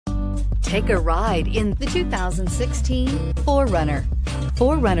Take a ride in the 2016 4Runner.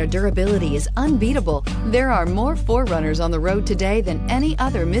 4Runner durability is unbeatable. There are more 4Runners on the road today than any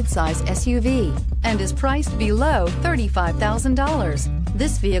other midsize SUV and is priced below $35,000.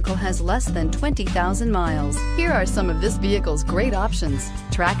 This vehicle has less than 20,000 miles. Here are some of this vehicle's great options: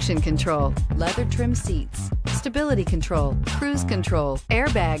 traction control, leather trim seats, stability control, cruise control,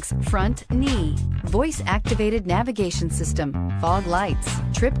 airbags, front knee, voice-activated navigation system, fog lights,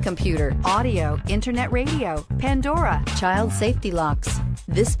 trip computer, audio, internet radio, Pandora, child safety locks.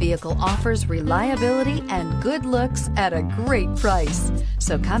 This vehicle offers reliability and good looks at a great price.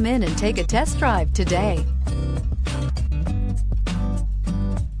 So come in and take a test drive today.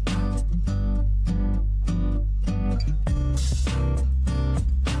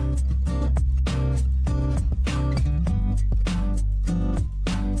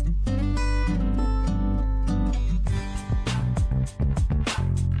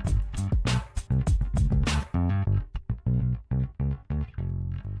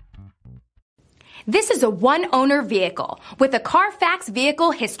 This is a one-owner vehicle with a Carfax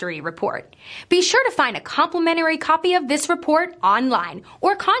Vehicle History Report. Be sure to find a complimentary copy of this report online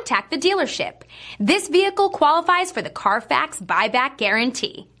or contact the dealership. This vehicle qualifies for the Carfax Buyback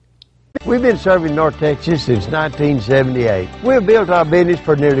Guarantee. We've been serving North Texas since 1978. We've built our business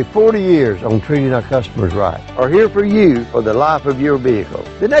for nearly 40 years on treating our customers right. We're here for you for the life of your vehicle.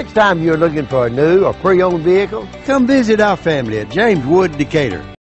 The next time you're looking for a new or pre-owned vehicle, come visit our family at James Wood, Decatur.